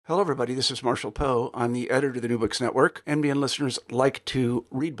Hello, everybody. This is Marshall Poe. I'm the editor of the New Books Network. NBN listeners like to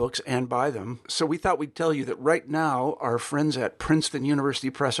read books and buy them. So we thought we'd tell you that right now, our friends at Princeton University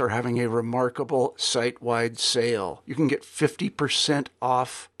Press are having a remarkable site-wide sale. You can get 50%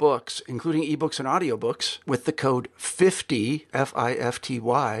 off books, including ebooks and audiobooks, with the code 50,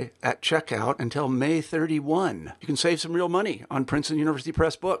 F-I-F-T-Y, at checkout until May 31. You can save some real money on Princeton University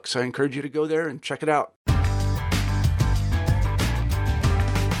Press books. I encourage you to go there and check it out.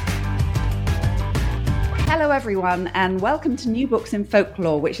 Hello everyone, and welcome to New Books in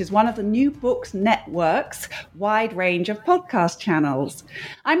Folklore, which is one of the New Books Network's wide range of podcast channels.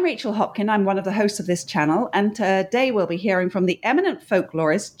 I'm Rachel Hopkin, I'm one of the hosts of this channel, and today we'll be hearing from the eminent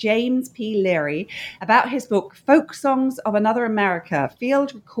folklorist James P. Leary about his book Folk Songs of Another America,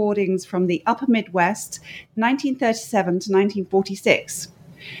 Field Recordings from the Upper Midwest, 1937 to 1946.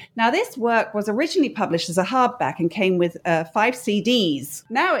 Now, this work was originally published as a hardback and came with 5 CDs.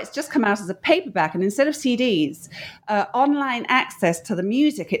 Now it's just come out as a paperback, and instead of CDs, online access to the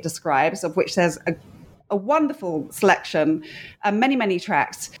music it describes, of which there's a wonderful selection, many, many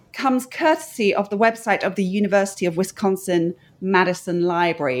tracks, comes courtesy of the website of the University of Wisconsin-Madison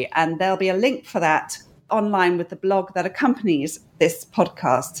Library. And there'll be a link for that online with the blog that accompanies this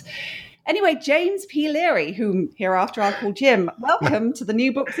podcast. Anyway, James P. Leary, whom hereafter I'll call Jim, welcome to the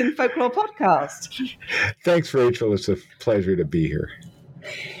New Books in Folklore podcast. Thanks, Rachel. It's a pleasure to be here.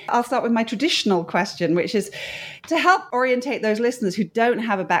 I'll start with my traditional question, which is to help orientate those listeners who don't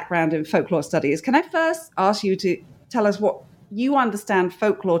have a background in folklore studies. Can I first ask you to tell us what you understand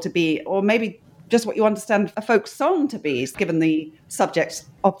folklore to be, or maybe just what you understand a folk song to be, given the subject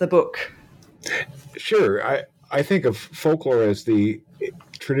of the book? Sure. I think of folklore as the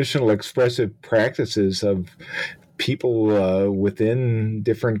traditional expressive practices of people within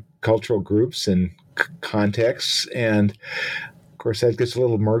different cultural groups and contexts. And of course, that gets a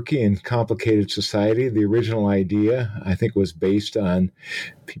little murky in complicated society. The original idea, I think, was based on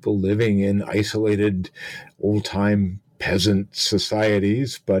people living in isolated old-time peasant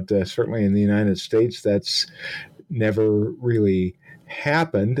societies. But certainly in the United States, that's never really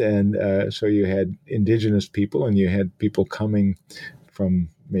happened. And so you had indigenous people and you had people coming from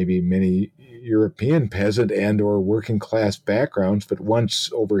maybe many European peasant and or working class backgrounds, but once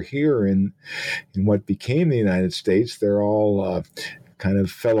over here in what became the United States, they're all kind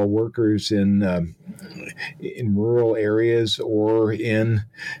of fellow workers in rural areas or in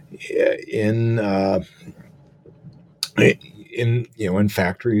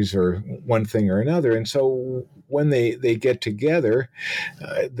factories or one thing or another. And so when they get together,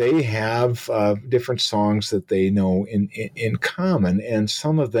 they have different songs that they know in common, and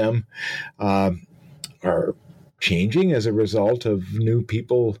some of them are changing as a result of new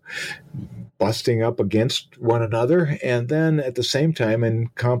people busting up against one another. And then at the same time, in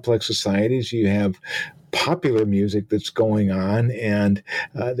complex societies, you have popular music that's going on, and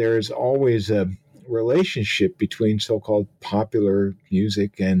there's always a relationship between so-called popular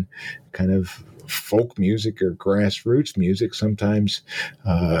music and kind of folk music or grassroots music. Sometimes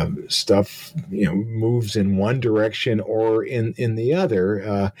stuff moves in one direction or in the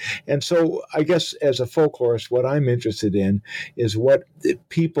other. And so I guess as a folklorist, what I'm interested in is what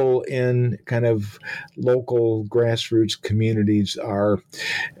people in kind of local grassroots communities are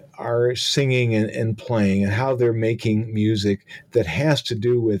singing and playing, and how they're making music that has to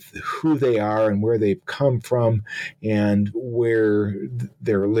do with who they are and where they've come from and where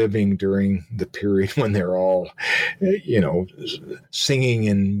they're living during the period when they're all, singing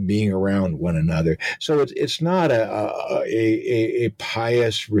and being around one another. So it's not a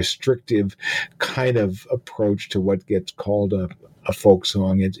pious, restrictive kind of approach to what gets called a folk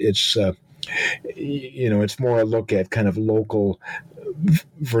song. It's more a look at kind of local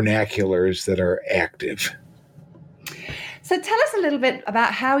vernaculars that are active. So tell us a little bit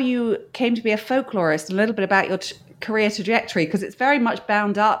about how you came to be a folklorist, a little bit about your career trajectory, because it's very much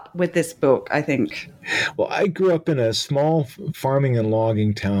bound up with this book, I think. Well, I grew up in a small farming and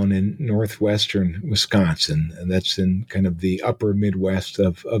logging town in northwestern Wisconsin, and that's in kind of the upper Midwest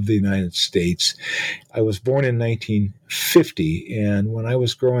of the United States. I was born in 1950, and when I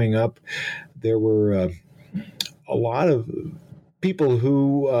was growing up, there were a lot of people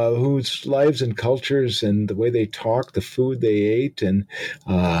whose lives and cultures and the way they talked, the food they ate, and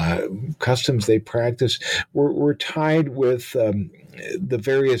customs they practiced were tied with the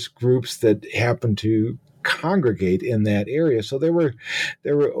various groups that happened to congregate in that area. So there were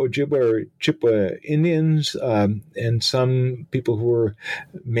Ojibwa or Chippewa Indians and some people who were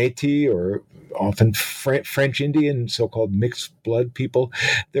Métis or often French Indian, so-called mixed blood people.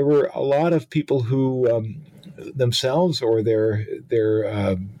 There were a lot of people who themselves or their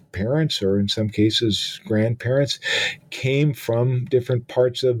parents, or in some cases grandparents, came from different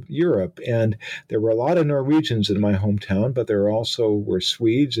parts of Europe. And there were a lot of Norwegians in my hometown, but there also were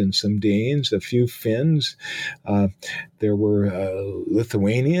Swedes and some Danes, a few Finns. There were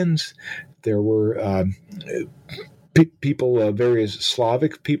Lithuanians. There were people, various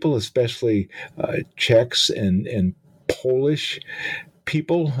Slavic people, especially Czechs and Polish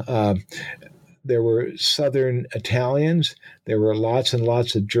people. There were Southern Italians. There were lots and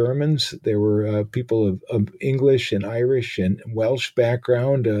lots of Germans. There were people of English and Irish and Welsh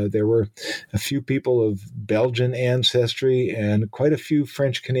background. There were a few people of Belgian ancestry and quite a few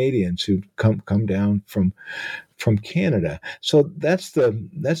French Canadians who'd come down from Canada. So that's the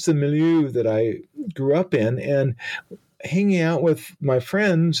milieu that I grew up in, and hanging out with my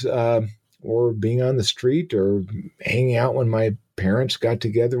friends, or being on the street, or hanging out when my parents got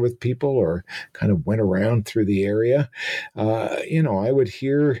together with people or kind of went around through the area. I would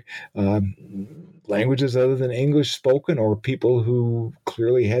hear languages other than English spoken, or people who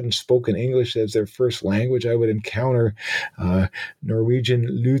clearly hadn't spoken English as their first language. I would encounter Norwegian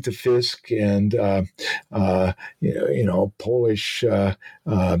lutefisk and Polish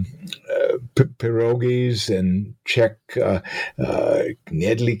pierogies and Czech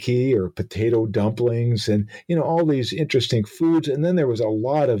knedlíky, or potato dumplings, and all these interesting foods. And then there was a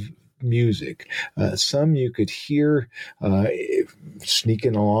lot of music. Some you could hear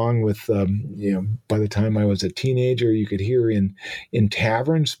sneaking along with, by the time I was a teenager, you could hear in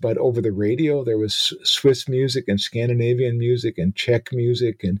taverns, but over the radio there was Swiss music and Scandinavian music and Czech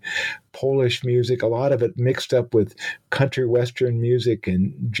music and Polish music, a lot of it mixed up with country western music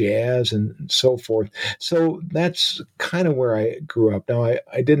and jazz and so forth. So that's kind of where I grew up. Now,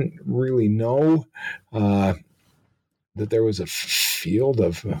 I didn't really know that there was a field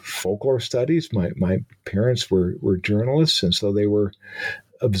of folklore studies. My parents were journalists, and so they were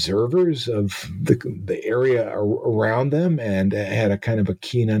observers of the area around them, and had a kind of a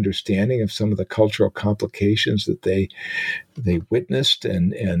keen understanding of some of the cultural complications that they witnessed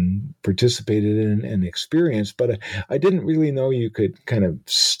and participated in and experienced. But I didn't really know you could kind of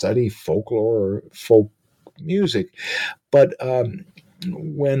study folklore or folk music. But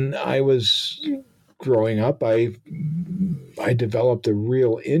when I was growing up, I developed a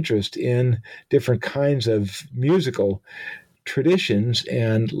real interest in different kinds of musical traditions.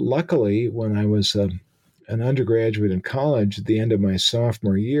 And luckily, when I was an undergraduate in college, at the end of my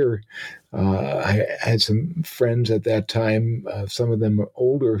sophomore year, I had some friends at that time, some of them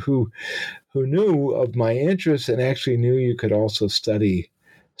older, who knew of my interests and actually knew you could also study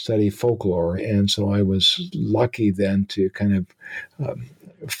folklore. And so I was lucky then to kind of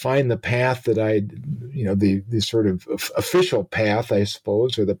find the path that the sort of official path, I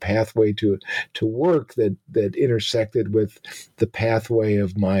suppose, or the pathway to work that intersected with the pathway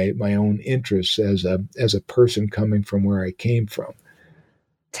of my own interests as a person coming from where I came from.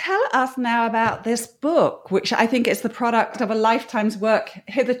 Tell us now about this book, which I think is the product of a lifetime's work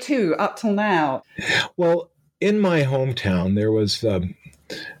hitherto up till now. Well, in my hometown, there was a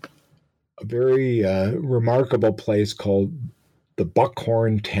very remarkable place called the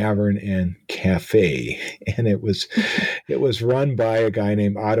Buckhorn Tavern and Cafe, and it was run by a guy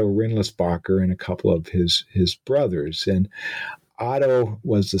named Otto Rindlisbacher and a couple of his brothers. And Otto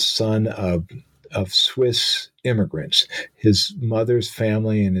was the son of Swiss immigrants. His mother's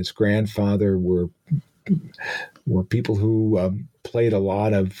family and his grandfather were people who played a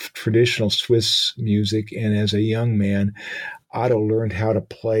lot of traditional Swiss music, and as a young man, Otto learned how to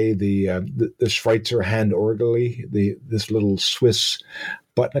play the Schweitzer Handorgel, this little Swiss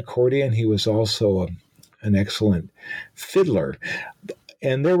button accordion. He was also an excellent fiddler.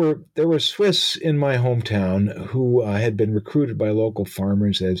 And there were Swiss in my hometown who had been recruited by local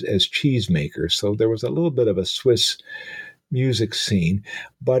farmers as cheesemakers. So there was a little bit of a Swiss music scene.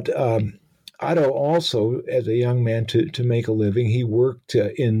 But Otto also, as a young man, to make a living, he worked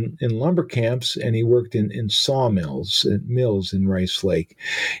in lumber camps, and he worked in sawmills and mills in Rice Lake.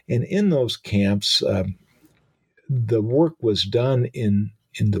 And in those camps, the work was done in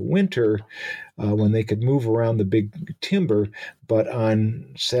the winter when they could move around the big timber. But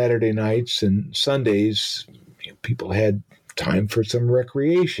on Saturday nights and Sundays, people had time for some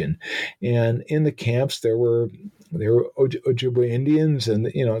recreation. And in the camps, there were Ojibwe Indians, and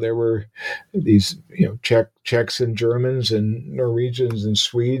there were these Czechs and Germans and Norwegians and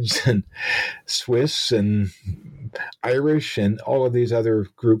Swedes and Swiss and Irish and all of these other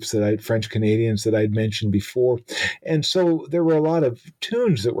groups French Canadians that I'd mentioned before. And so there were a lot of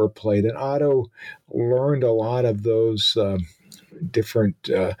tunes that were played, and Otto learned a lot of those different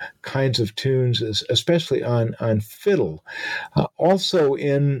kinds of tunes, especially on fiddle. Also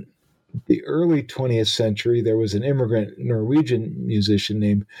in the early 20th century, there was an immigrant Norwegian musician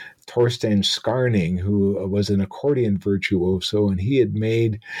named Torstein Skarning, who was an accordion virtuoso, and he had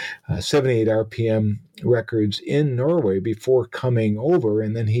made 78 RPM records in Norway before coming over,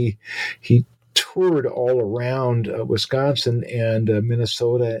 and then he toured all around Wisconsin and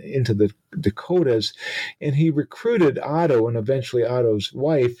Minnesota into the Dakotas, and he recruited Otto and eventually Otto's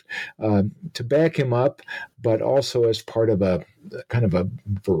wife to back him up, but also as part of a kind of a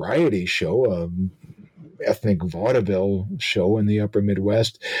variety show, ethnic vaudeville show in the upper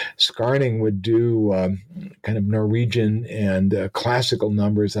Midwest. Skarning would do kind of Norwegian and classical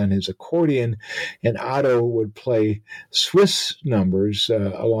numbers on his accordion, and Otto would play Swiss numbers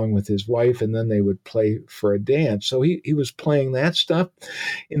along with his wife, and then they would play for a dance. So he was playing that stuff.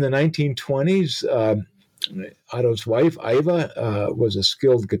 In the 1920s, Otto's wife, Iva, was a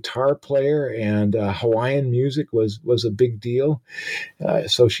skilled guitar player, and Hawaiian music was a big deal.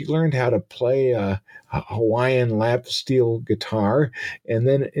 So she learned how to play a Hawaiian lap steel guitar. And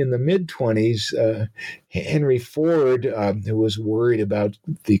then in the mid-20s, Henry Ford, who was worried about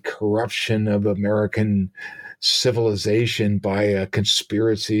the corruption of American civilization by a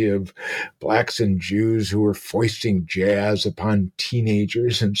conspiracy of blacks and Jews who were foisting jazz upon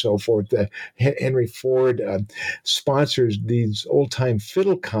teenagers and so forth. Henry Ford sponsors these old-time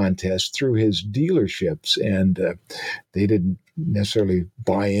fiddle contests through his dealerships, and they didn't necessarily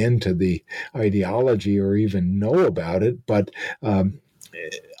buy into the ideology or even know about it, but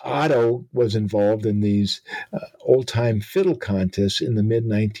Otto was involved in these old-time fiddle contests in the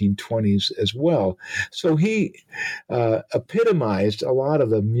mid-1920s as well. So he epitomized a lot of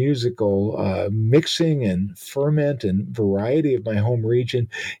the musical mixing and ferment and variety of my home region.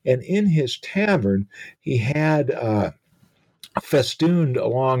 And in his tavern, he had festooned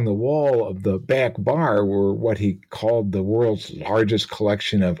along the wall of the back bar were what he called the world's largest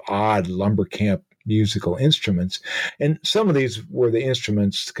collection of odd lumber camp musical instruments. And some of these were the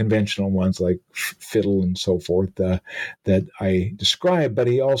instruments, conventional ones like fiddle and so forth, that I described, but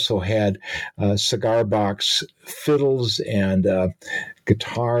he also had cigar box fiddles and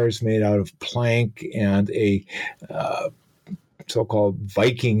guitars made out of plank, and a so-called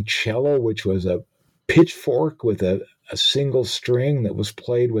Viking cello, which was a pitchfork with a single string that was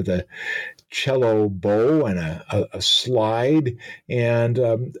played with a cello bow and a slide, and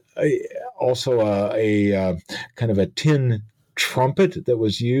also a kind of a tin trumpet that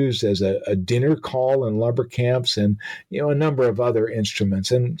was used as a dinner call in lumber camps, and a number of other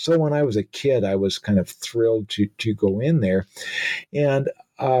instruments. And so when I was a kid, I was kind of thrilled to go in there, and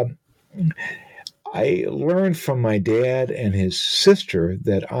I learned from my dad and his sister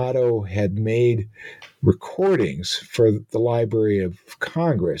that Otto had made recordings for the Library of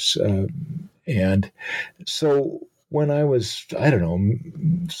Congress. And so when I was, I don't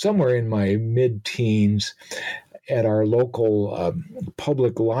know, somewhere in my mid-teens at our local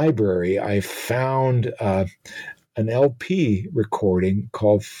public library, I found an LP recording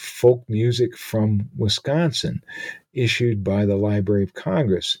called Folk Music from Wisconsin, issued by the Library of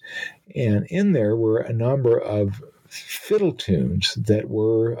Congress. And in there were a number of fiddle tunes that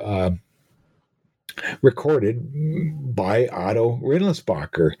were recorded by Otto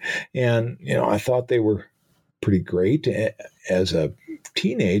Rindlisbacher. And, I thought they were pretty great as a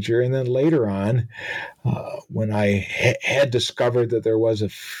teenager. And then later on, when I had discovered that there was a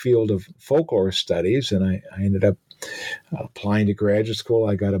field of folklore studies, and I ended up applying to graduate school.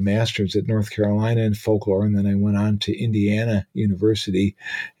 I got a master's at North Carolina in folklore, and then I went on to Indiana University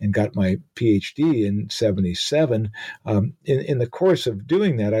and got my PhD in 1977. In the course of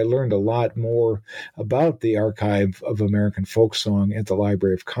doing that, I learned a lot more about the Archive of American Folk Song at the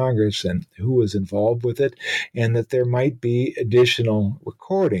Library of Congress and who was involved with it, and that there might be additional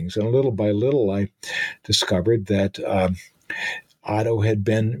recordings. And little by little, I discovered that Otto had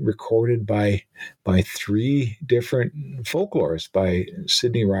been recorded by three different folklorists, by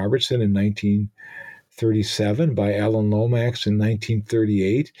Sidney Robertson in 1937, by Alan Lomax in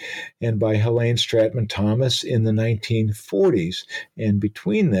 1938, and by Helene Stratman Thomas in the 1940s. And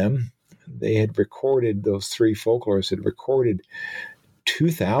between them, they had recorded, those three folklorists had recorded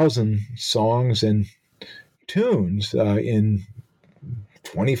 2,000 songs and tunes in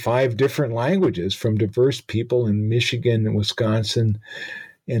 25 different languages from diverse people in Michigan, Wisconsin,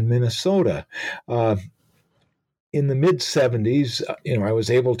 and Minnesota. in the mid 70s, I was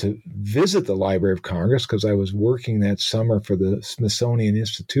able to visit the Library of Congress because I was working that summer for the Smithsonian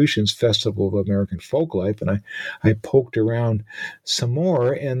Institution's Festival of American Folklife, and I poked around some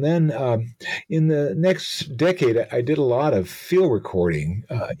more. And then in the next decade, I did a lot of field recording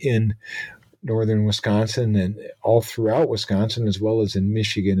in northern Wisconsin and all throughout Wisconsin, as well as in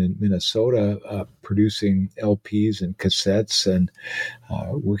Michigan and Minnesota, producing LPs and cassettes and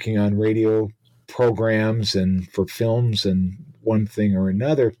working on radio programs and for films and one thing or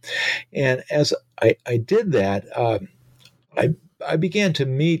another. And as I did that, I began to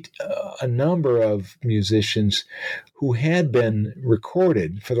meet a number of musicians who had been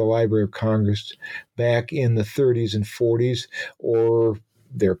recorded for the Library of Congress back in the 30s and 40s, or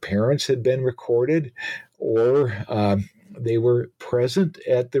their parents had been recorded, or they were present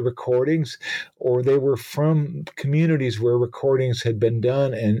at the recordings, or they were from communities where recordings had been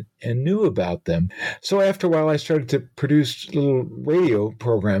done and knew about them. So after a while, I started to produce little radio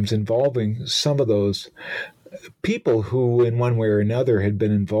programs involving some of those people who, in one way or another, had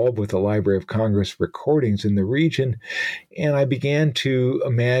been involved with the Library of Congress recordings in the region. And I began to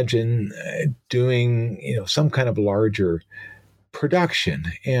imagine doing, some kind of larger production.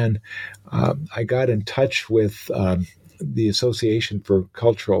 And I got in touch with the Association for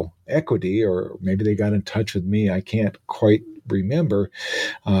Cultural Equity, or maybe they got in touch with me. I can't quite remember.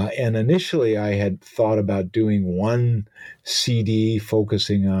 And initially, I had thought about doing one CD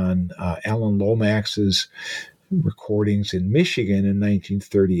focusing on Alan Lomax's recordings in Michigan in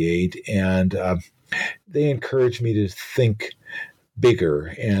 1938. And they encouraged me to think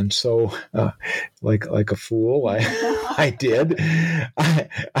bigger. And so, like a fool, I did.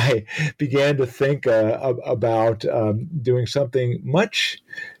 I began to think about doing something much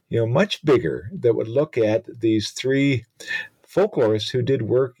bigger that would look at these three folklorists who did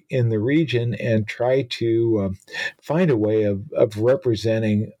work in the region and try to find a way of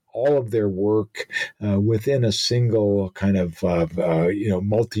representing all of their work within a single kind of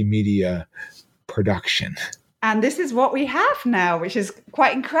multimedia production. And this is what we have now, which is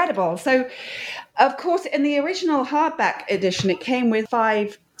quite incredible. So, of course, in the original hardback edition, it came with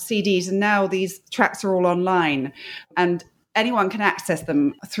 5 CDs, and now these tracks are all online, and anyone can access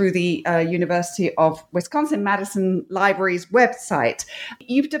them through the University of Wisconsin-Madison Library's website.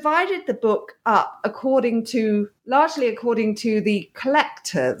 You've divided the book up largely according to the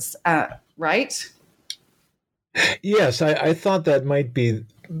collectors, right? Yes, I thought that might be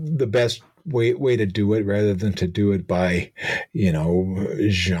the best way to do it, rather than to do it by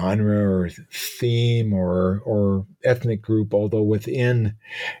genre or theme or ethnic group, although within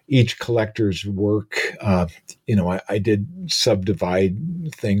each collector's work I did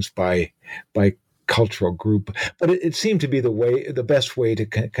subdivide things by cultural group, but it seemed to be the best way to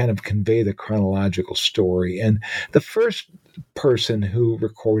kind of convey the chronological story. And the first person who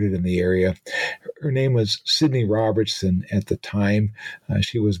recorded in the area, her name was Sydney Robertson at the time.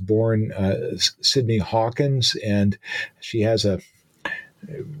 She was born Sydney Hawkins, and she has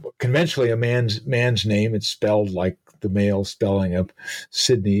conventionally a man's name. It's spelled like the male spelling of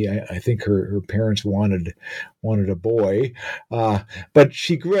Sydney. I think her parents wanted a boy, but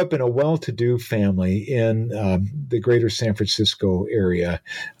she grew up in a well-to-do family in the greater San Francisco area.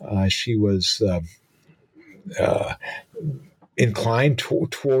 She was inclined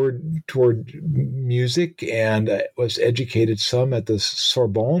toward music and was educated some at the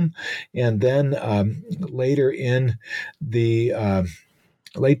Sorbonne, and then later in the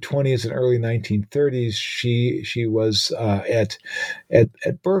late 20s and early 1930s, she was at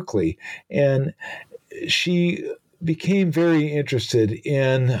Berkeley, and she became very interested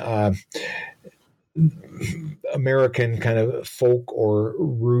in American kind of folk or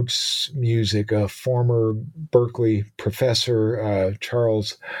roots music. A former Berkeley professor,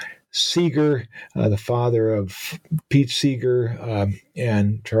 Charles Seeger, the father of Pete Seeger,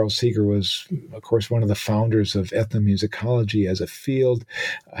 and Charles Seeger was, of course, one of the founders of ethnomusicology as a field,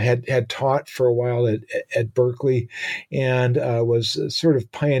 had taught for a while at Berkeley, and was sort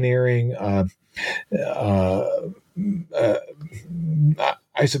of pioneering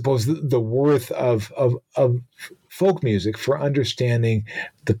I suppose the worth of folk music for understanding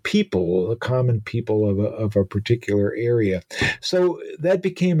the common people of a particular area. So that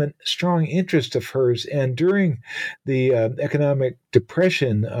became a strong interest of hers. And during the economic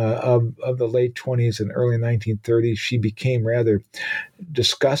depression of the late 20s and early 1930s, she became rather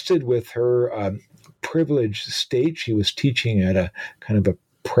disgusted with her privileged state. She was teaching at a kind of a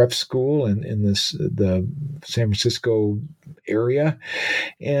prep school in the San Francisco area.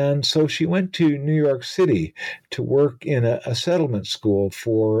 And so she went to New York City to work in a settlement school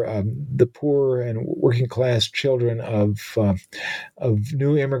for the poor and working class children of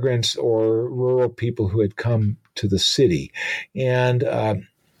new immigrants or rural people who had come to the city. And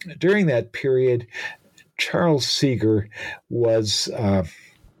during that period, Charles Seeger was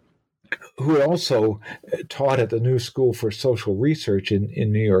who had also taught at the New School for Social Research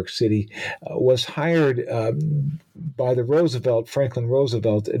in New York City, was hired by the Franklin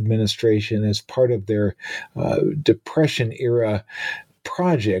Roosevelt administration as part of their Depression-era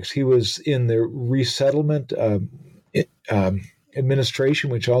projects. He was in the resettlement administration,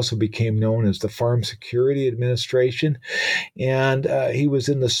 which also became known as the Farm Security Administration, and he was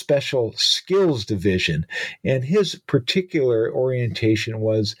in the Special Skills Division. And his particular orientation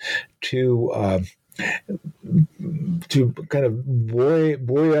was to kind of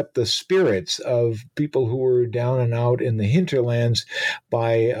buoy up the spirits of people who were down and out in the hinterlands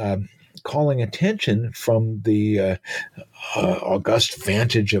by calling attention from the august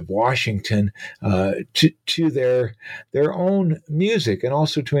vantage of Washington to their own music, and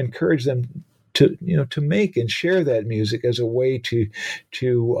also to encourage them to make and share that music as a way to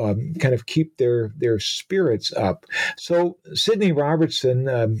kind of keep their spirits up. So Sidney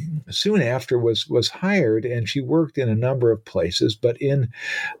Robertson soon after was hired, and she worked in a number of places. But in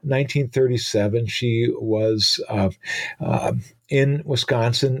 1937, she was in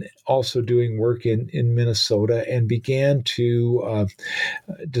Wisconsin, also doing work in Minnesota, and began to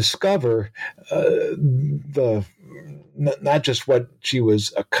discover not just what she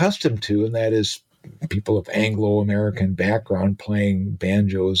was accustomed to, and that is people of Anglo-American background playing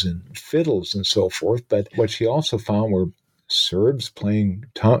banjos and fiddles and so forth, but what she also found were Serbs playing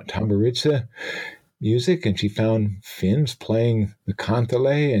tamburica music, and she found Finns playing the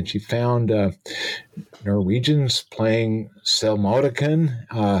kantele, and she found Norwegians playing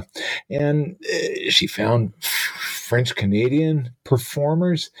Selmodican, and she found French-Canadian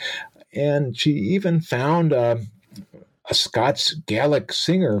performers, and she even found a Scots Gaelic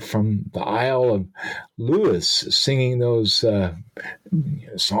singer from the Isle of Lewis singing those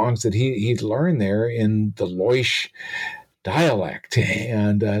songs that he'd learned there in the Loish dialect.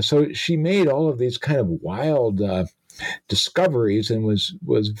 And so she made all of these kind of wild discoveries and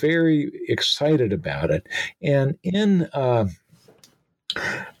was very excited about it. And in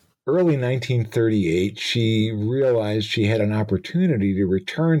early 1938, she realized she had an opportunity to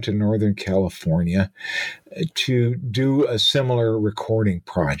return to Northern California to do a similar recording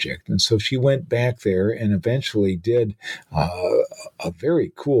project. And so she went back there and eventually did a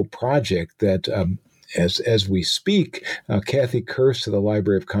very cool project that as we speak, Kathy Kirst of the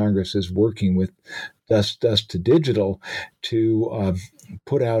Library of Congress is working with Dust to Digital to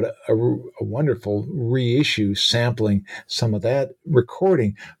put out a wonderful reissue sampling some of that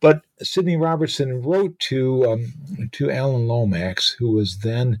recording. But Sidney Robertson wrote to Alan Lomax, who was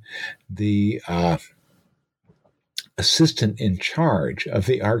then the assistant in charge of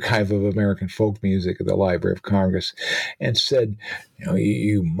the Archive of American Folk Music at the Library of Congress, and said,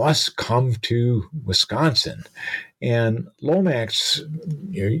 you must come to Wisconsin. And Lomax,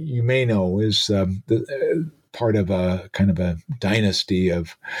 you may know, is part of a kind of a dynasty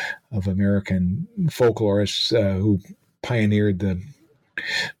of American folklorists who pioneered the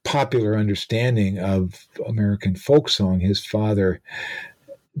popular understanding of American folk song. His father,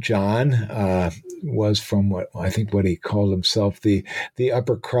 John, was from what he called himself the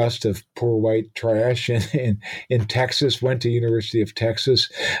upper crust of poor white trash in Texas, went to University of Texas,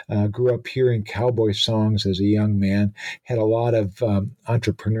 grew up hearing cowboy songs as a young man, had a lot of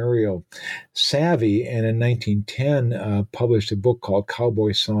entrepreneurial savvy, and in 1910 published a book called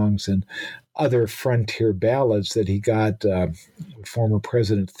Cowboy Songs and Other Frontier Ballads that he got former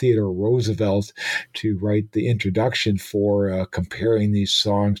President Theodore Roosevelt to write the introduction for, comparing these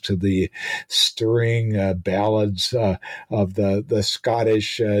songs to the stirring ballads of the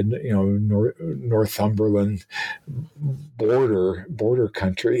Scottish, Northumberland border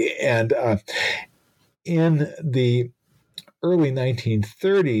country. And in the early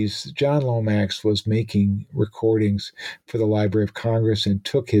 1930s, John Lomax was making recordings for the Library of Congress and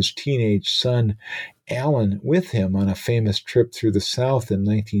took his teenage son, Alan, with him on a famous trip through the South in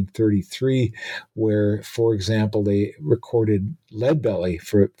 1933, where, for example, they recorded Leadbelly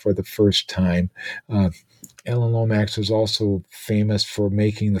for the first time. Alan Lomax was also famous for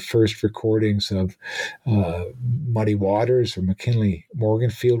making the first recordings of Muddy Waters or McKinley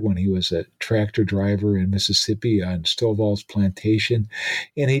Morganfield when he was a tractor driver in Mississippi on Stovall's plantation.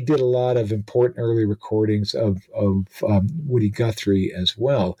 And he did a lot of important early recordings of Woody Guthrie as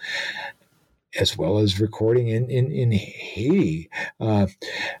well as recording in Haiti.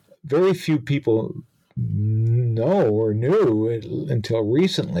 Very few people know or knew until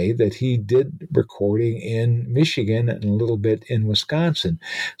recently that he did recording in Michigan and a little bit in Wisconsin.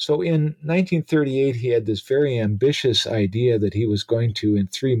 So in 1938, he had this very ambitious idea that he was going to, in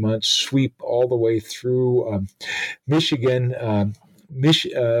 3 months, sweep all the way through Michigan,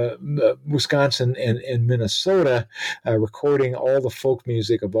 Wisconsin, and Minnesota, recording all the folk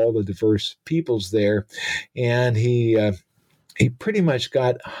music of all the diverse peoples there. And he pretty much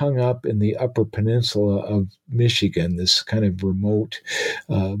got hung up in the Upper Peninsula of Michigan, this kind of remote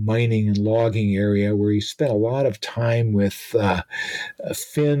mining and logging area where he spent a lot of time with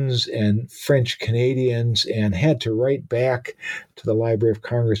Finns and French Canadians and had to write back to the Library of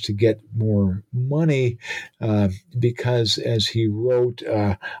Congress to get more money because, as he wrote,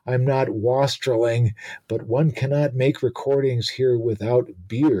 I'm not wastrelling, but one cannot make recordings here without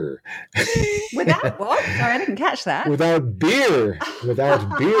beer. Without what? Sorry, I didn't catch that. Without beer.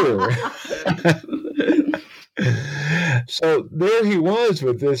 So there he was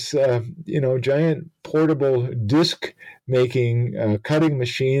with this, giant portable disc making cutting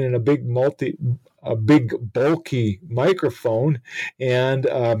machine and a big bulky microphone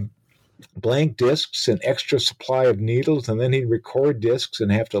and blank discs and extra supply of needles, and then he'd record discs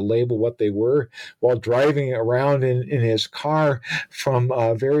and have to label what they were while driving around in his car from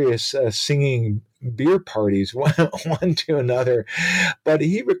various singing beer parties, one to another. But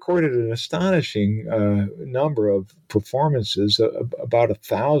he recorded an astonishing number of performances, about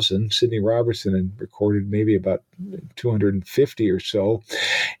 1,000. Sidney Robertson had recorded maybe about 250 or so.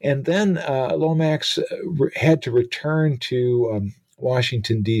 And then Lomax had to return to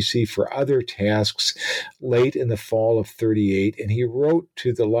Washington, D.C. for other tasks late in the fall of 38, and he wrote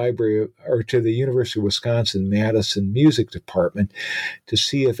to the University of Wisconsin-Madison Music Department to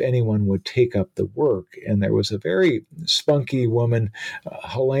see if anyone would take up the work. And there was a very spunky woman,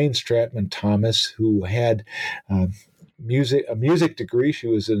 Helene Stratman Thomas, who had a music degree. She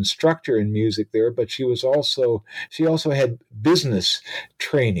was an instructor in music there, but she also had business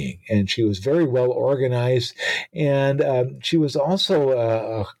training, and she was very well organized. And she was also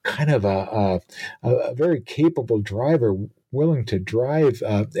a very capable driver, willing to drive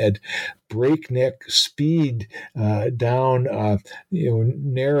at breakneck speed down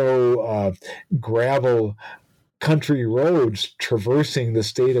narrow gravel country roads traversing the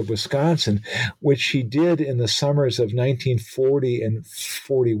state of Wisconsin, which she did in the summers of 1940 and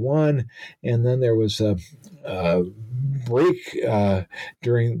 41. And then there was a break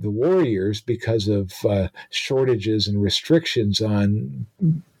during the war years because of shortages and restrictions on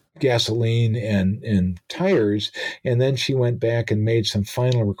gasoline and tires, and then she went back and made some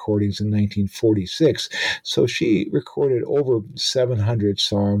final recordings in 1946. So she recorded over 700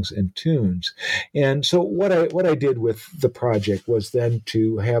 songs and tunes. And so what I did with the project was then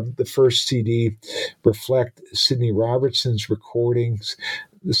to have the first CD reflect Sidney Robertson's recordings.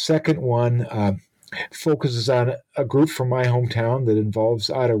 The second one focuses on a group from my hometown that involves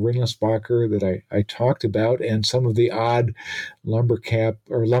Otto Rindlisbacher that I talked about, and some of the odd lumberjack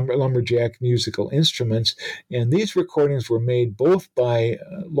musical instruments. And these recordings were made both by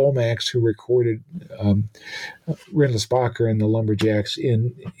Lomax, who recorded Rindlisbacher and the Lumberjacks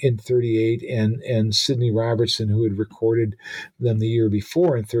in 38, and Sidney Robertson, who had recorded them the year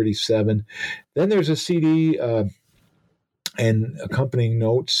before in 37. Then there's a CD and accompanying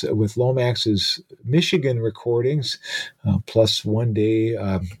notes with Lomax's Michigan recordings, plus one day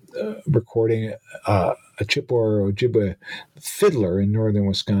recording a Chippewa or Ojibwe fiddler in northern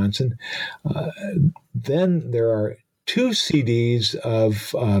Wisconsin. Then there are two CDs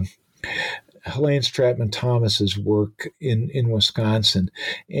of Helene Stratman Thomas's work in Wisconsin.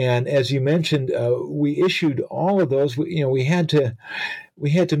 And as you mentioned, we issued all of those. We had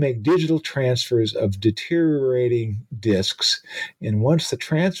to make digital transfers of deteriorating discs. And once the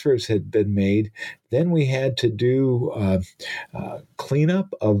transfers had been made, then we had to do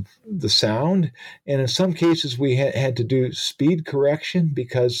cleanup of the sound. And in some cases, we had to do speed correction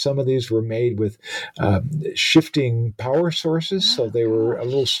because some of these were made with shifting power sources. So they were a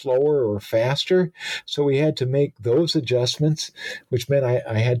little slower or faster. So we had to make those adjustments, which meant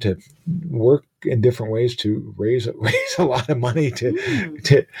I had to work in different ways to raise a lot of money to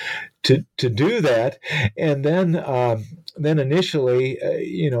do that. And then then initially,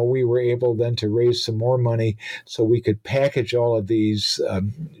 we were able then to raise some more money so we could package all of these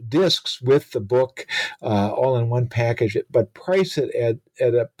discs with the book all in one package, but price it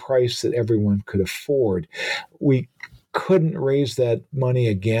at a price that everyone could afford. We couldn't raise that money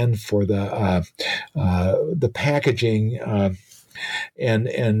again for the packaging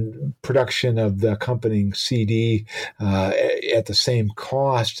and production of the accompanying CD at the same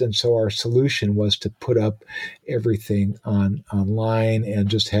cost. And so our solution was to put up everything online and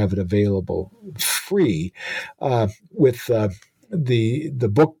just have it available free, with the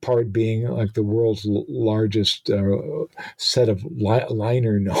book part being like the world's largest set of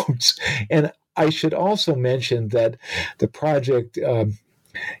liner notes. And I should also mention that the project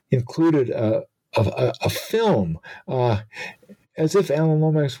included a film. As if Alan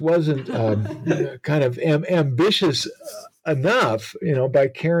Lomax wasn't kind of ambitious enough, by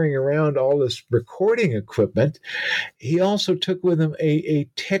carrying around all this recording equipment, he also took with him a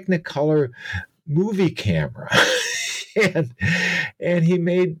Technicolor movie camera. And he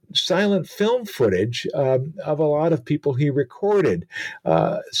made silent film footage of a lot of people he recorded.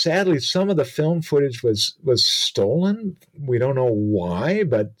 Sadly, some of the film footage was stolen. We don't know why,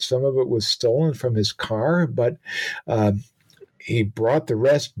 but some of it was stolen from his car. But he brought the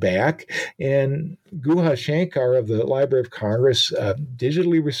rest back, and Guha Shankar of the Library of Congress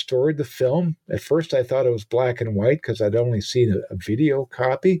digitally restored the film. At first, I thought it was black and white because I'd only seen a video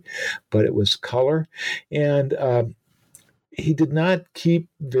copy, but it was color. And he did not keep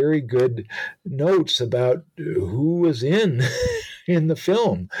very good notes about who was in the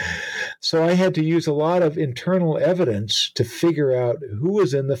film. So I had to use a lot of internal evidence to figure out who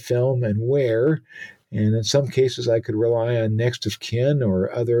was in the film and where. And in some cases, I could rely on next of kin or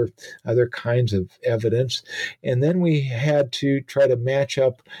other kinds of evidence. And then we had to try to match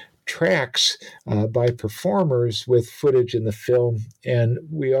up tracks by performers with footage in the film. And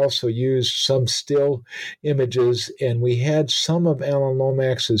we also used some still images, and we had some of Alan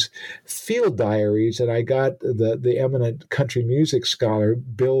Lomax's field diaries. And I got the eminent country music scholar,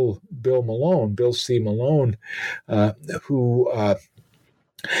 Bill C. Malone, who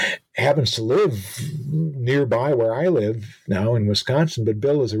happens to live nearby where I live now in Wisconsin, but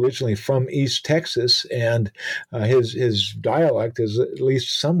Bill is originally from East Texas, and his dialect is at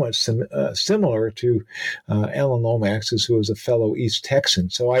least somewhat similar to Alan Lomax's, who was a fellow East Texan.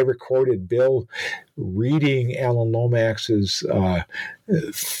 So I recorded Bill reading Alan Lomax's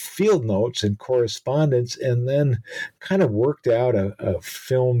field notes and correspondence, and then kind of worked out a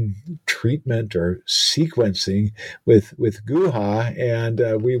film treatment or sequencing with Guha, and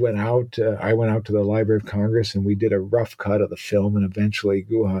we went out. I went out to the Library of Congress, and we did a rough cut of the film, and eventually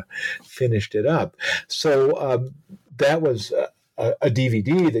Guha finished it up. So that was a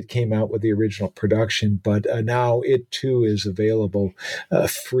DVD that came out with the original production, but now it too is available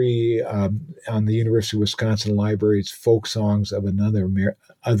free on the University of Wisconsin Library's Folk Songs of Another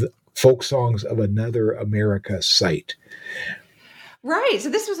America site. Right. So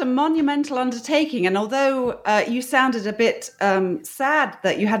this was a monumental undertaking. And although you sounded a bit sad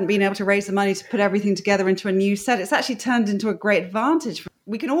that you hadn't been able to raise the money to put everything together into a new set, it's actually turned into a great advantage.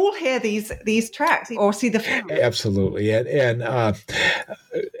 We can all hear these tracks or see the film. Absolutely. And the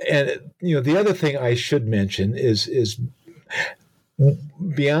other thing I should mention is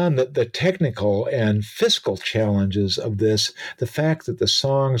beyond the technical and fiscal challenges of this, the fact that the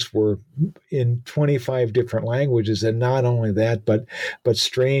songs were in 25 different languages, and not only that, but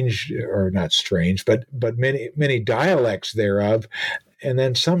strange, or not strange, but many dialects thereof, and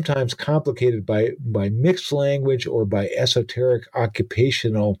then sometimes complicated by mixed language or by esoteric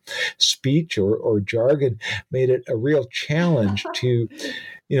occupational speech or jargon, made it a real challenge to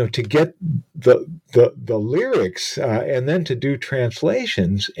get the lyrics and then to do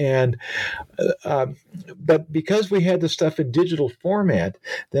translations. And but because we had the stuff in digital format,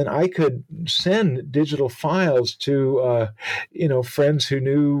 then I could send digital files to friends who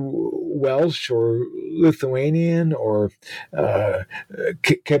knew Welsh or Lithuanian or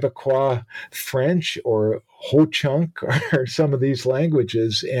Quebecois French or Ho-Chunk or some of these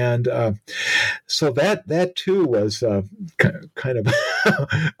languages. And so that too was kind of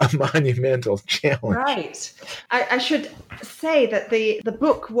a monumental challenge. Right. I should say that the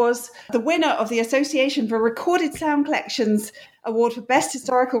book was the winner of the Association for Recorded Sound Collections Award for Best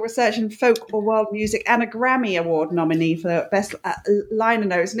Historical Research in Folk or World Music, and a Grammy Award nominee for Best Liner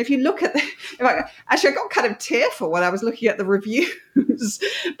Notes. And if you look at I got kind of tearful when I was looking at the reviews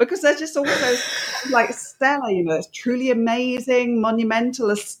because they're just also like stellar, it's truly amazing,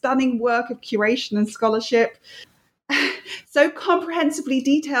 monumental, a stunning work of curation and scholarship. so comprehensively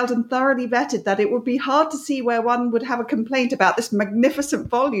detailed and thoroughly vetted that it would be hard to see where one would have a complaint about this magnificent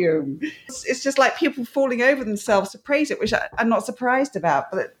volume. It's just like people falling over themselves to praise it, which I'm not surprised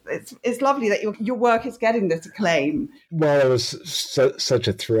about. But it's lovely that your work is getting this acclaim. Well, it was such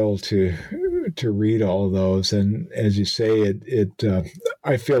a thrill to read all of those, and as you say,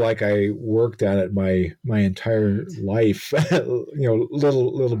 I feel like I worked on it my entire life.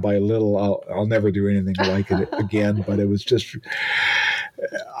 Little by little. I'll never do anything like it again. But it was just,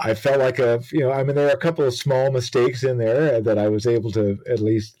 I felt like there are a couple of small mistakes in there that I was able to, at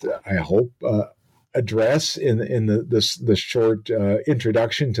least I hope, address in the short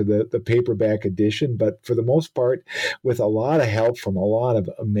introduction to the paperback edition, but for the most part, with a lot of help from a lot of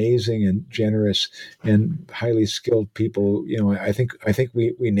amazing and generous and highly skilled people, I think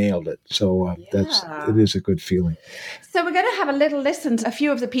we nailed it. So it is a good feeling. So we're going to have a little listen to a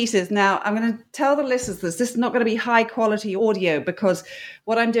few of the pieces. Now, I'm going to tell the listeners this is not going to be high quality audio, because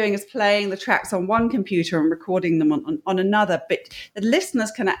what I'm doing is playing the tracks on one computer and recording them on another. But the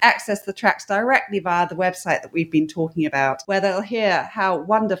listeners can access the tracks directly via the website that we've been talking about, where they'll hear how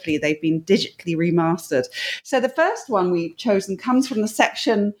wonderfully they've been digitally remastered. So the first one we've chosen comes from the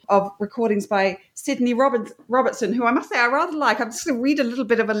section of recordings by Sydney Robertson, who I must say I rather like. I'm just going to read a little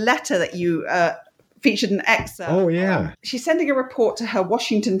bit of a letter that you featured an excerpt. Oh, yeah. She's sending a report to her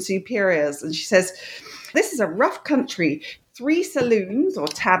Washington superiors, and she says, "This is a rough country. 3 saloons or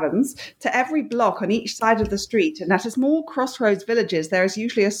taverns to every block on each side of the street. And at small crossroads villages, there is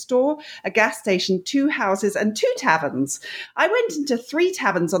usually a store, a gas station, 2 houses, and 2 taverns. I went into 3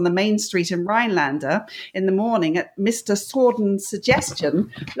 taverns on the main street in Rhinelander in the morning at Mr. Sorden's suggestion,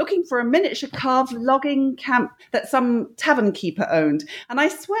 looking for a miniature carved logging camp that some tavern keeper owned. And I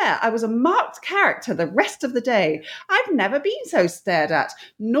swear I was a marked character the rest of the day. I've never been so stared at,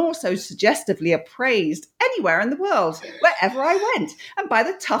 nor so suggestively appraised anywhere in the world, wherever I went, and by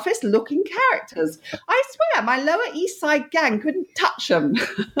the toughest looking characters. I swear my Lower East Side gang couldn't touch them."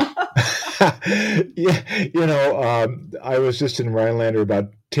 I was just in Rhinelander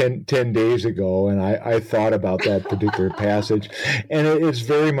about 10 days ago, and I thought about that particular passage, and it's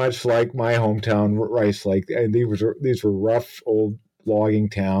very much like my hometown, Rice Lake. And these were rough old logging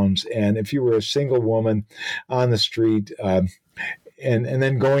towns, and if you were a single woman on the street, and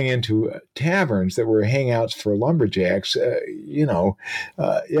then going into taverns that were hangouts for lumberjacks,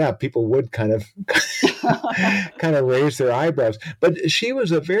 people would kind of raise their eyebrows. But she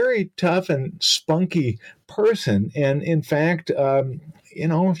was a very tough and spunky person, and in fact,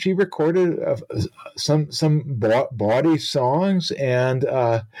 she recorded some bawdy songs, and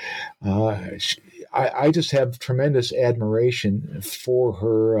I just have tremendous admiration for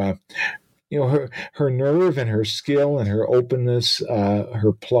her. Her nerve and her skill and her openness,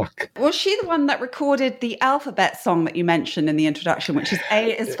 her pluck. Was she the one that recorded the alphabet song that you mentioned in the introduction, which is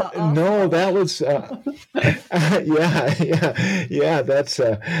A is for alphabet? No, that was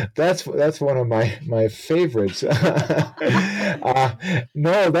that's one of my favorites.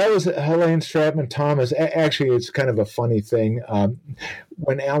 No, that was Helene Stratman Thomas. Actually, it's kind of a funny thing.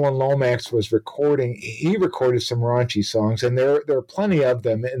 When Alan Lomax was recording, he recorded some raunchy songs, and there are plenty of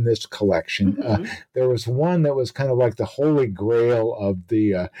them in this collection. Mm-hmm. There was one that was kind of like the holy grail of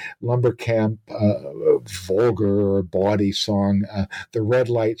the lumber camp vulgar or bawdy song, The Red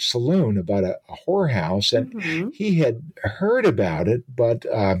Light Saloon, about a whorehouse. And mm-hmm. he had heard about it, but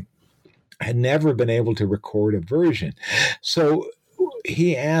had never been able to record a version. So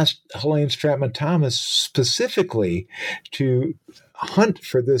he asked Helene Stratman Thomas specifically to hunt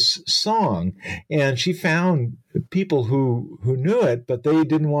for this song, and she found people who knew it, but they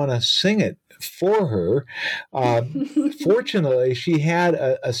didn't want to sing it for her. Fortunately, she had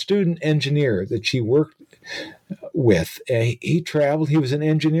a student engineer that she worked with. He traveled. He was an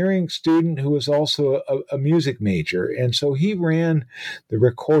engineering student who was also a music major, and so he ran the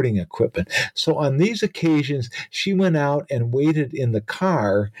recording equipment. So on these occasions, she went out and waited in the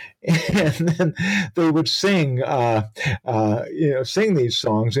car, and then they would sing, sing these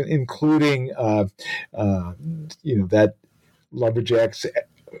songs, including, that lumberjacks.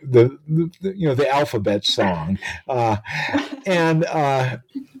 The alphabet song, and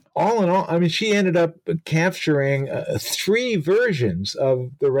all in all, I mean, she ended up capturing 3 versions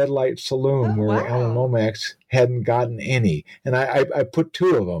of the Red Light Saloon, where Alan Lomax hadn't gotten any, and I put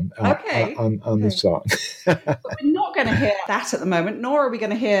 2 of them on the song. But we're not going to hear that at the moment, nor are we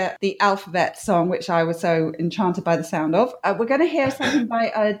going to hear the alphabet song, which I was so enchanted by the sound of. We're going to hear something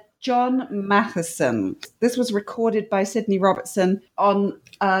by John Matheson. This was recorded by Sydney Robertson on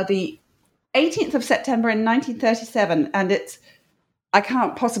the 18th of September in 1937, and I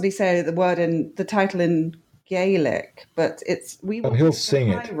can't possibly say the title in Gaelic, but he'll sing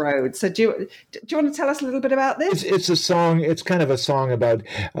it. High Road. So do you want to tell us a little bit about this? It's a song. It's kind of a song about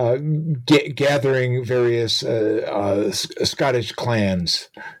gathering various Scottish clans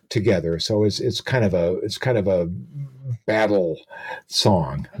together. So it's kind of a battle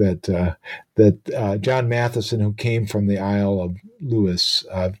song that John Matheson, who came from the Isle of Lewis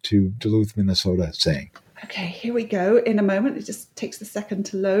to Duluth, Minnesota, sang. Okay, here we go. In a moment, it just takes a second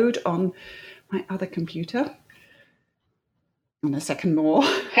to load on my other computer. And a second more.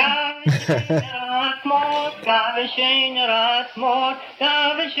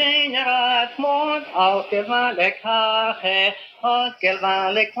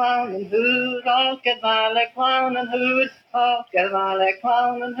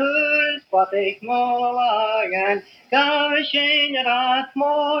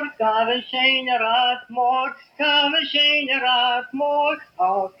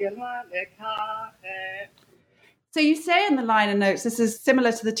 So you say in the liner notes, this is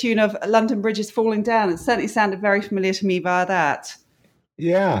similar to the tune of London Bridge is Falling Down. It certainly sounded very familiar to me via that.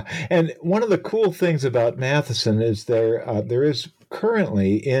 Yeah, and one of the cool things about Matheson is there is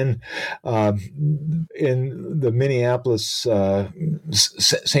currently in the Minneapolis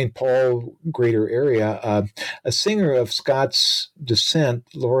St. Paul greater area a singer of Scots descent,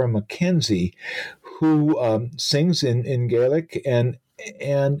 Laura McKenzie, who sings in Gaelic, and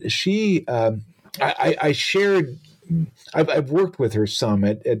she I shared. I've worked with her some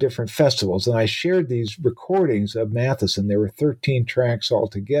at different festivals, and I shared these recordings of Matheson. There were 13 tracks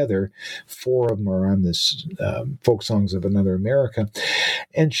altogether. 4 of them are on this Folk Songs of Another America.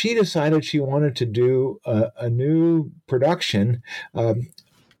 And she decided she wanted to do a new production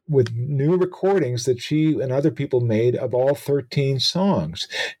with new recordings that she and other people made of all 13 songs.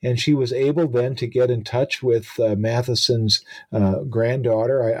 And she was able then to get in touch with Matheson's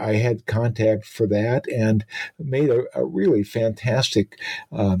granddaughter. I had contact for that and made a really fantastic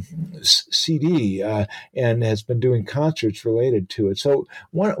CD and has been doing concerts related to it. So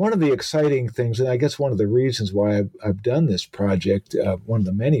one of the exciting things, and I guess one of the reasons why I've done this project, one of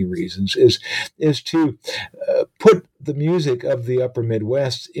the many reasons, is to put the music of the Upper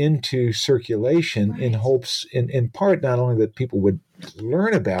Midwest into circulation, right, in hopes, in part, not only that people would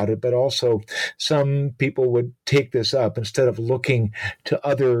learn about it, but also some people would take this up instead of looking to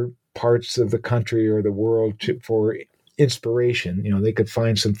other parts of the country or the world for inspiration. They could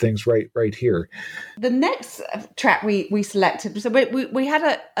find some things right here. The next track we selected, so we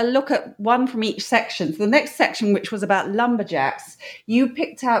had a look at one from each section. So the next section, which was about lumberjacks, you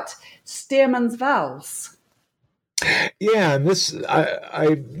picked out Stearman's Valse. Yeah, and this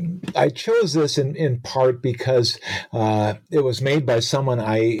I chose this in part because it was made by someone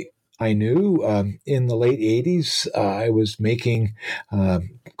I knew in the late 80s. I was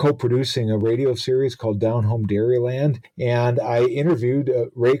co-producing a radio series called Down Home Dairyland, and I interviewed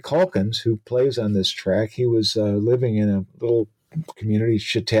Ray Calkins, who plays on this track. He was living in a little community,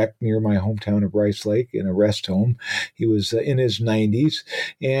 Chetek, near my hometown of Rice Lake, in a rest home. He was in his 90s,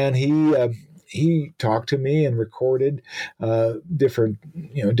 and he talked to me and recorded different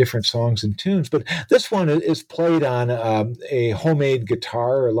songs and tunes. But this one is played on a homemade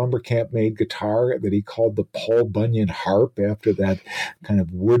guitar, a lumber camp made guitar that he called the Paul Bunyan harp, after that kind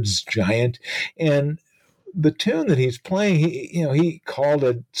of woods giant. And the tune that he's playing, he called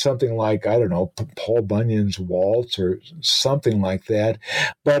it something like, I don't know, Paul Bunyan's Waltz or something like that.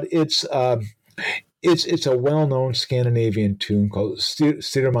 But it's a well-known Scandinavian tune called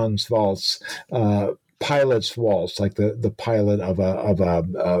Stearman's Valse, pilot's waltz, like the pilot of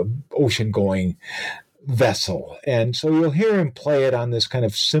a ocean-going vessel. And so you'll hear him play it on this kind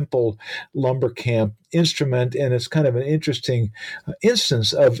of simple lumber camp instrument, and it's kind of an interesting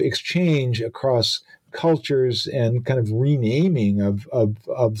instance of exchange across cultures and kind of renaming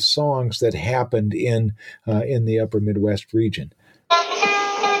of songs that happened in the Upper Midwest region.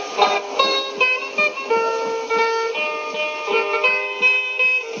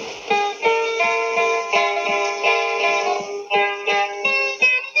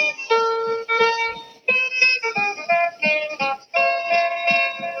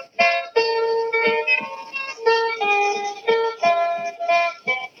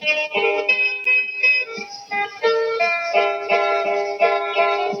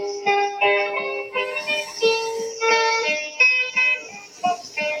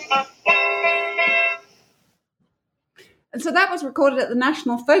 And so that was recorded at the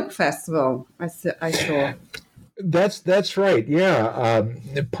National Folk Festival, I saw. That's right, yeah.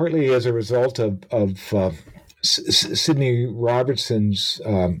 Partly as a result of Sidney Robertson's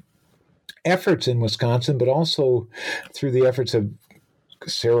efforts in Wisconsin, but also through the efforts of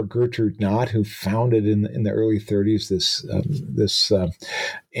Sarah Gertrude Knott, who founded in the early 30s this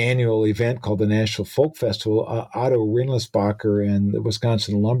annual event called the National Folk Festival. Otto Rindlisbacher and the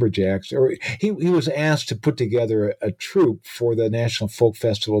Wisconsin Lumberjacks, or he was asked to put together a troupe for the National Folk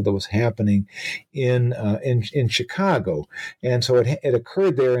Festival that was happening in Chicago, and so it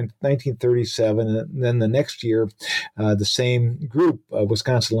occurred there in 1937, and then the next year, the same group,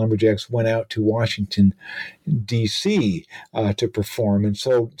 Wisconsin Lumberjacks, went out to Washington, D.C. To perform, and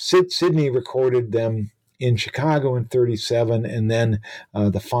so Sidney recorded them in Chicago in 1937, and then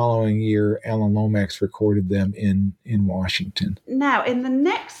the following year, Alan Lomax recorded them in Washington. Now, in the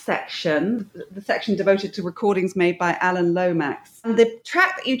next section, the section devoted to recordings made by Alan Lomax, the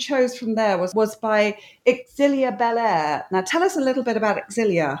track that you chose from there was by Exilia Belair. Now, tell us a little bit about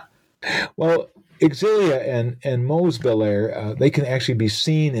Exilia. Well, Exilia and Mose Belair, they can actually be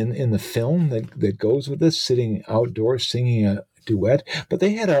seen in the film that goes with this, sitting outdoors singing a duet, but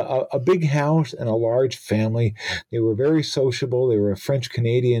they had a big house and a large family. They were very sociable. They were a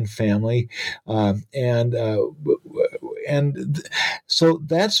French-Canadian family, and so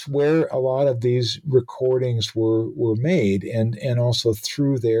that's where a lot of these recordings were made, and also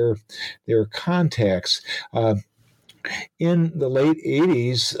through their contacts. In the late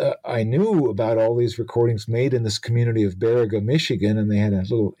 80s, I knew about all these recordings made in this community of Baraga, Michigan, and they had a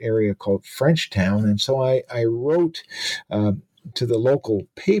little area called Frenchtown. And so I wrote to the local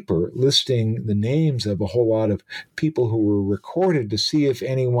paper listing the names of a whole lot of people who were recorded to see if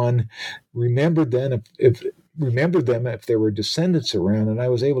anyone remembered them, if there were descendants around. And I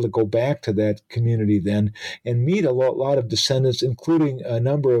was able to go back to that community then and meet a lot of descendants, including a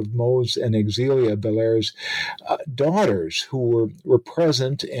number of Mose and Exilia Belair's daughters who were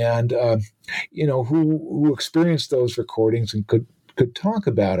present and who experienced those recordings and could talk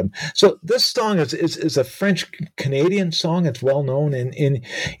about them. So this song is a French-Canadian song. It's well known in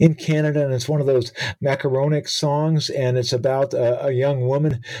Canada, and it's one of those macaronic songs, and it's about a young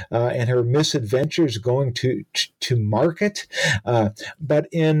woman and her misadventures going to market. But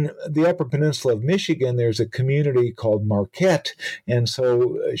in the Upper Peninsula of Michigan, there's a community called Marquette, and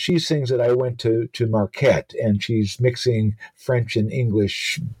so she sings that I went to Marquette, and she's mixing French and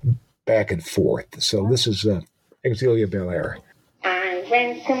English back and forth. So this is Exilia Belair.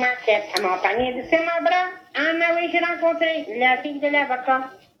 Went to Marquette, à Montagny de Saint-Marbras. On my way, j'ai rencontré la fille de l'avocat.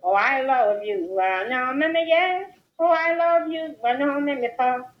 Oh, I love you, non, mais yes. Oh, I love you, non, mais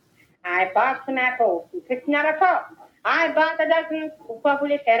pas. I bought some apples, it's not a cup. I bought a dozen, pourquoi vous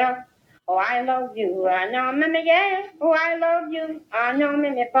les faire? Oh, I love you, non, mais yes. Oh, I love you, non,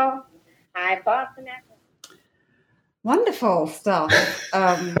 mais pas. I bought some apples. Wonderful stuff.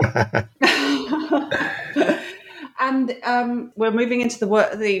 And we're moving into the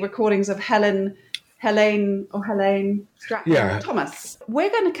recordings of Helene Thomas. We're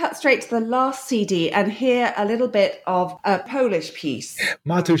going to cut straight to the last CD and hear a little bit of a Polish piece.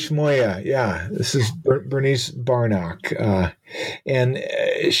 Matusz Moja, yeah. This is Bernice Barnock. And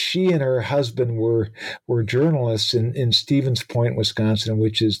she and her husband were journalists in Stevens Point, Wisconsin,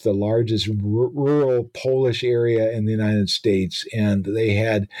 which is the largest rural Polish area in the United States. And they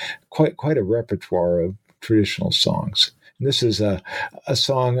had quite a repertoire of traditional songs. This is a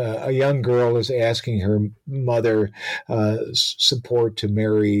song a young girl is asking her mother support to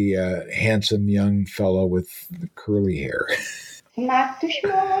marry a handsome young fellow with curly hair. Matuś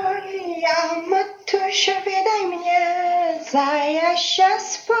moja, Matusiu, wydaj mnie, za Jasia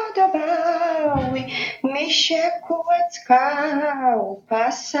spodobały mi się kółeczka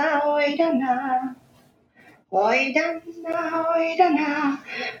upasały dana. Oj dana, oj dana,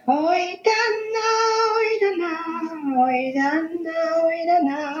 oj dana, oj dana, oj dana, oj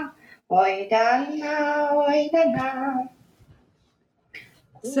dana, oj dana, oj dana.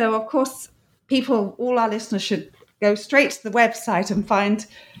 So, of course, all our listeners should go straight to the website and find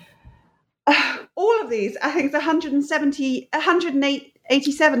all of these. I think it's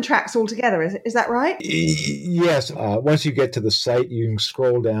 187 tracks altogether. Is that right? Yes. Once you get to the site, you can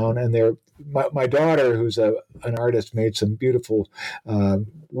scroll down, and my daughter, who's an artist, made some beautiful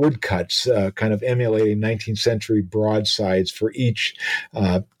woodcuts, kind of emulating 19th century broadsides for each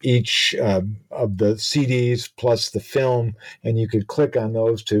of the CDs plus the film, and you could click on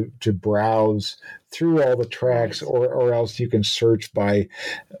those to browse through all the tracks, or else you can search by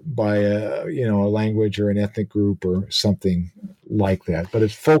a language or an ethnic group or something like that. But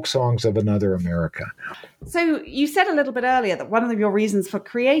it's folk songs of another America. So you said a little bit earlier that one of your reasons for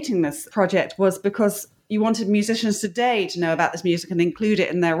creating this project was because you wanted musicians today to know about this music and include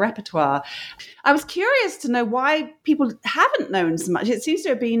it in their repertoire. I was curious to know why people haven't known so much. It seems to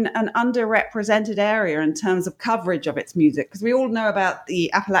have been an underrepresented area in terms of coverage of its music, because we all know about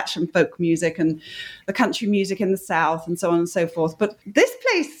the Appalachian folk music and the country music in the South and so on and so forth. But this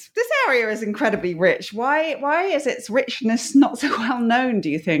area is incredibly rich. Why is its richness not so well known, do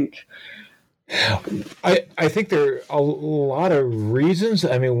you think? I think there are a lot of reasons.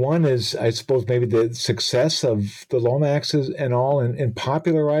 I mean, one is, I suppose, maybe the success of the Lomaxes and all in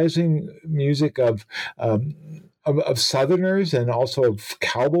popularizing music of Southerners and also of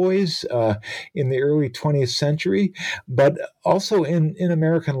cowboys in the early 20th century, but also in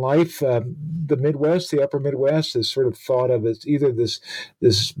American life, the Midwest, the Upper Midwest, is sort of thought of as either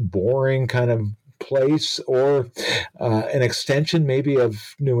this boring kind of place or an extension maybe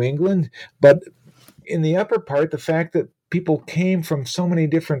of New England. But in the upper part, the fact that people came from so many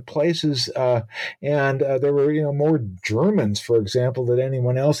different places, and there were more Germans, for example, than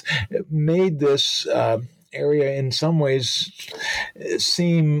anyone else, made this area in some ways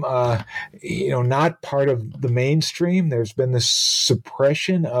seem not part of the mainstream. There's been this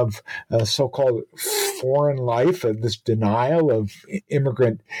suppression of so-called foreign life, this denial of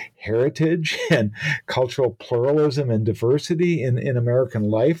immigrant heritage and cultural pluralism and diversity in American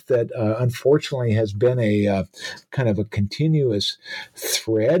life that unfortunately has been a kind of a continuous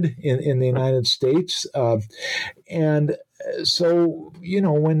thread in the United States. And so,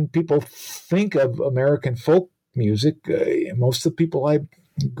 when people think of American folk music, most of the people I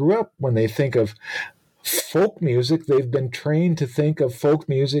grew up, when they think of folk music, they've been trained to think of folk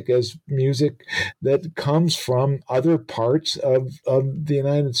music as music that comes from other parts of the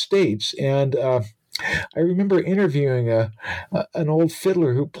United States. And I remember interviewing an old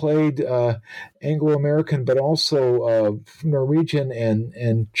fiddler who played Anglo-American, but also Norwegian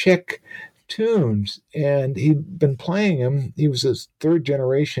and Czech tunes, and he'd been playing him. He was a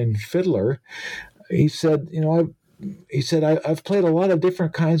third-generation fiddler. He said, I've played a lot of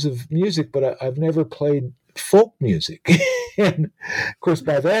different kinds of music, but I've never played folk music. And of course,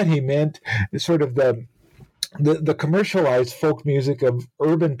 by that he meant sort of the commercialized folk music of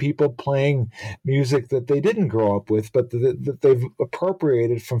urban people playing music that they didn't grow up with, but that they've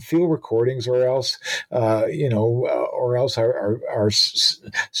appropriated from field recordings, or else, our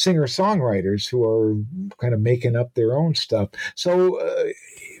singer-songwriters who are kind of making up their own stuff. So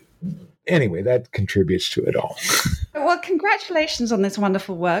anyway, that contributes to it all. Well, congratulations on this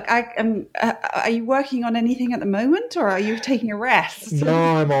wonderful work. Are you working on anything at the moment, or are you taking a rest? No,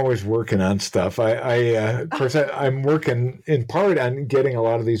 I'm always working on stuff. Of course, I'm working in part on getting a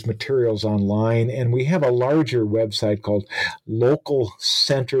lot of these materials online, and we have a larger website called Local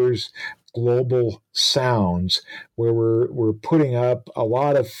Centers Global Sounds, where we're putting up a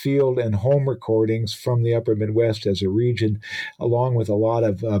lot of field and home recordings from the Upper Midwest as a region, along with a lot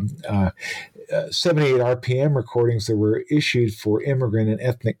of 78 RPM recordings that were issued for immigrant and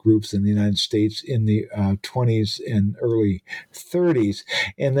ethnic groups in the United States in the 20s and early 30s.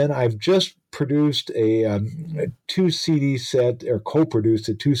 And then I've just produced a 2 CD set, or co-produced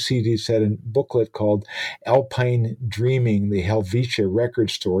a 2 CD set and booklet called Alpine Dreaming, the Helvetia record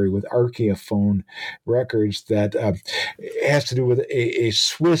story, with Archaeophone Records, that has to do with a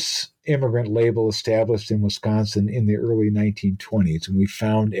Swiss immigrant label established in Wisconsin in the early 1920s. And we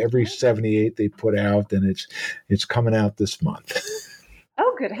found every 78 they put out, and it's coming out this month.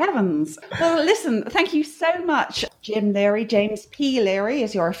 Oh, good heavens. Well, listen, thank you so much, Jim Leary. James P. Leary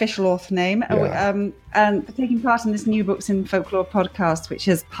is your official author name, and for taking part in this New Books in Folklore podcast, which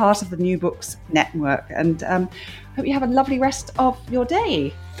is part of the New Books Network. And hope you have a lovely rest of your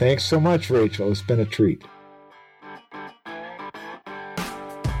day. Thanks so much, Rachel. It's been a treat.